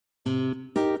What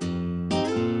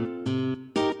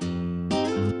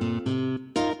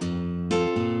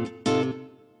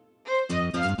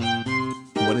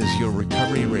is your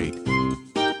recovery rate?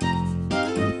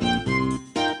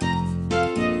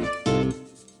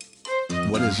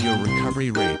 What is your recovery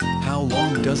rate? How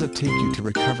long does it take you to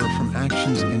recover from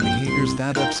actions and behaviors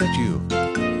that upset you?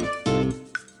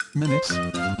 Minutes?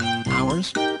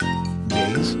 Hours?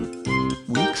 Days?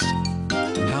 Weeks?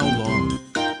 How long?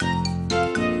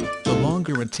 The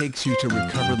longer it takes you to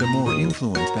recover, the more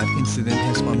influence that incident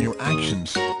has on your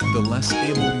actions, the less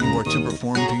able you are to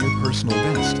perform to your personal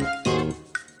best.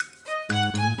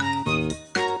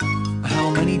 How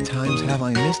many times have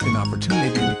I missed an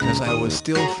opportunity because I was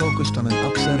still focused on an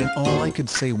upset and all I could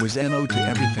say was no to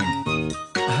everything?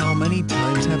 How many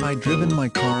times have I driven my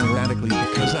car erratically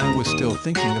because I was still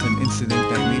thinking of an incident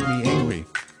that made me angry?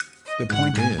 The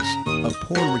point is, a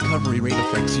poor recovery rate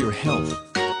affects your health.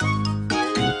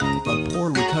 A poor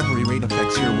recovery rate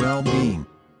affects your well-being.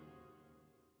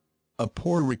 A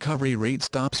poor recovery rate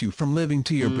stops you from living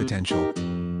to your potential.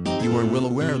 You are well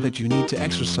aware that you need to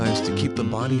exercise to keep the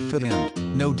body fit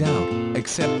and, no doubt,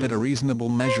 accept that a reasonable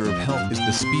measure of health is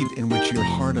the speed in which your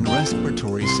heart and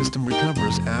respiratory system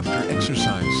recovers after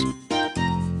exercise.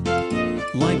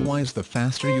 Likewise, the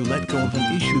faster you let go of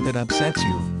an issue that upsets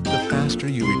you, the faster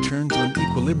you return to an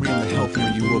equilibrium, the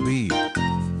healthier you will be.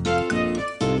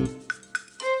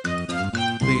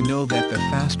 They know that the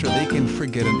faster they can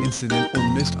forget an incident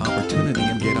or missed opportunity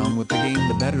and get on with the game,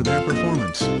 the better their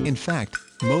performance. In fact,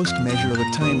 most measure the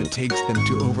time it takes them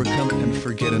to overcome and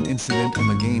forget an incident in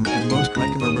the game, and most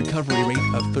reckon a recovery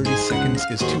rate of 30 seconds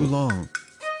is too long.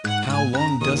 How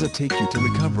long does it take you to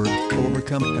recover,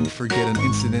 overcome and forget an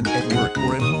incident at work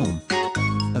or at home?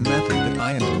 A method that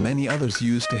I and many others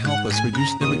use to help us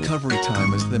reduce the recovery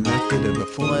time is the method of the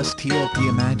full STOP.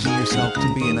 Imagine yourself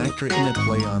to be an actor in a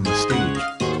play on the stage.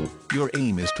 Your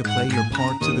aim is to play your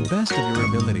part to the best of your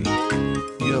ability.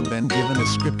 You have been given a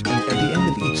script, and at the end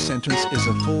of each sentence is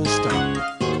a full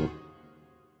stop.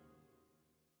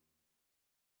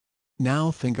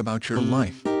 Now think about your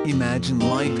life. Imagine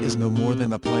life is no more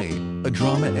than a play, a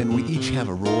drama, and we each have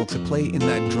a role to play in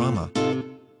that drama.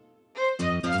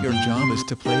 Your job is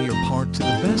to play your part to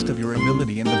the best of your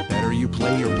ability, and the better you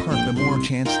play your part, the more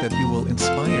chance that you will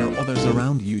inspire others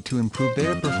around you to improve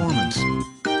their performance.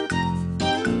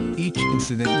 Each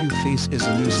incident you face is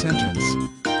a new sentence.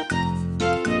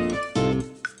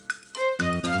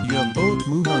 You have both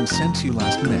moved on since you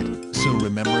last met, so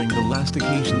remembering the last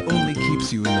occasion only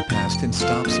keeps you in the past and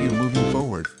stops you moving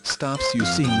forward, stops you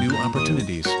seeing new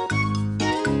opportunities.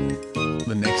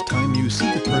 The next time you see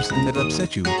the person that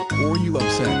upset you, or you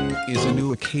upset, is a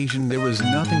new occasion. There is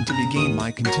nothing to be gained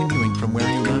by continuing from where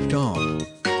you left off.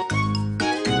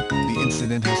 The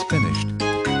incident has finished.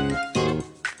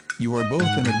 You are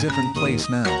both in a different place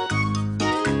now.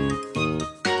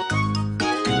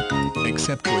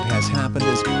 Accept what has happened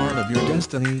as part of your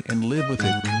destiny and live with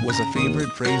it, was a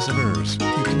favorite phrase of hers.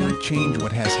 You cannot change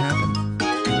what has happened.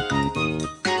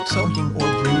 Sulking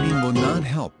or brooding will not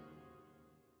help.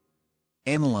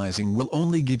 Analyzing will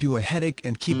only give you a headache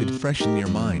and keep it fresh in your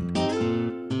mind.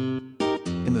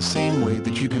 In the same way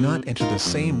that you cannot enter the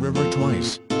same river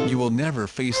twice, you will never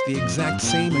face the exact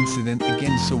same incident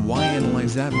again, so why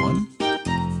analyze that one?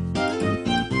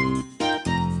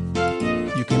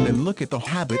 You can then look at the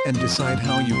habit and decide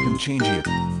how you can change it.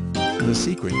 The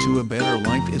secret to a better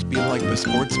life is be like the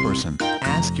sports person.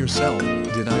 Ask yourself,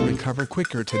 did I recover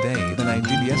quicker today than I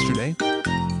did yesterday?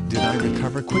 Did I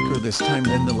recover quicker this time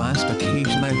than the last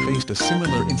occasion I faced a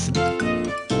similar incident?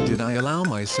 Did I allow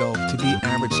myself to be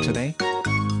average today?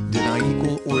 Did I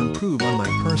equal or improve on my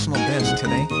personal best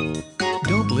today?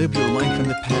 Don't live your life in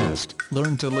the past,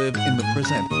 learn to live in the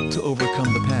present, to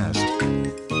overcome the past.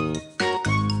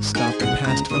 Stop the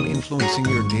past from influencing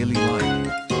your daily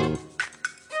life.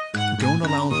 Don't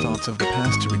allow thoughts of the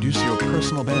past to reduce your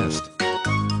personal best.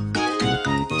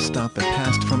 Stop the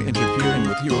past from interfering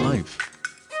with your life.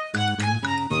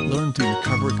 Learn to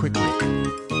recover quickly.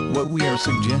 What we are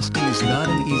suggesting is not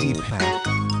an easy path.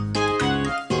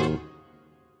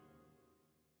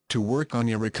 To work on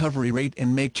your recovery rate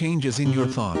and make changes in your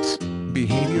thoughts,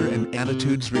 behavior and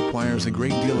attitudes requires a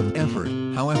great deal of effort.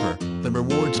 However, the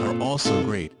rewards are also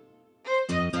great.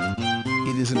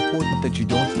 It is important that you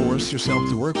don't force yourself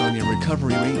to work on your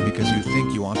recovery rate because you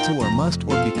think you ought to or must,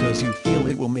 or because you feel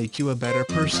it will make you a better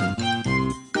person.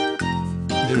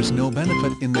 There's no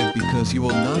benefit in that because you will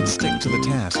not stick to the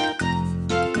task.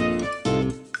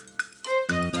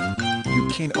 You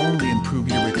can only improve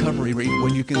your recovery rate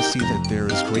when you can see that there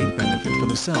is great benefit for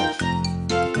the self.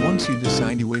 Once you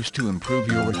decide you wish to improve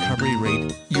your recovery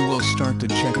rate, you will start to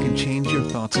check and change your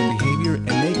thoughts and behavior and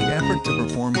make effort to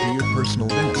perform to your personal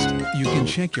best. You can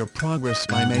check your progress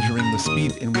by measuring the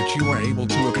speed in which you are able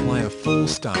to apply a full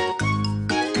stop,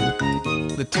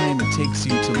 the time it takes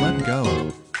you to let go,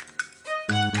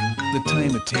 the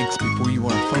time it takes before you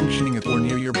are functioning at or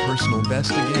near your personal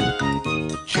best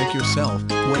again. Check yourself.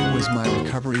 What was my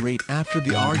recovery rate after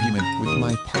the argument with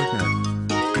my partner?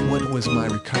 What was my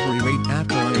recovery rate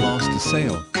after I lost a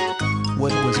sale?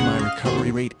 What was my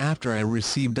recovery rate after I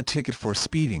received a ticket for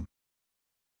speeding?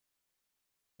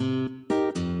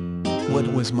 What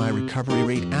was my recovery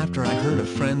rate after I heard a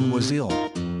friend was ill?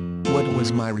 What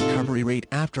was my recovery rate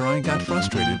after I got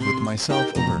frustrated with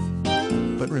myself over?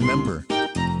 But remember,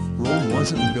 Rome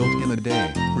wasn't built in a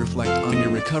day. Reflect on your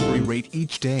recovery rate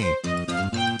each day.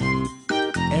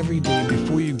 Every day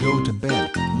before you go to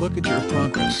bed, look at your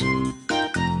progress.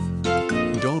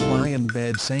 Don't lie in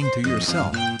bed saying to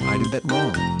yourself, I did that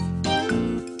wrong.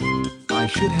 I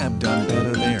should have done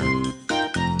better there.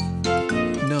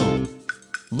 No.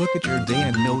 Look at your day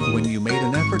and note when you made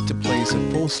an effort to place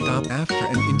a full stop after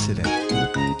an incident.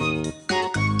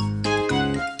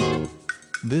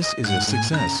 This is a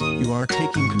success. You are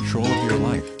taking control of your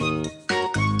life.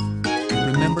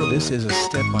 Remember, this is a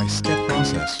step-by-step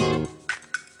process.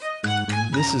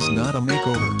 This is not a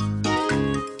makeover.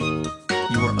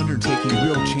 You are undertaking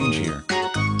real change here.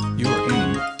 Your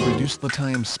aim: reduce the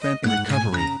time spent in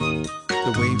recovery.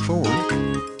 The way forward.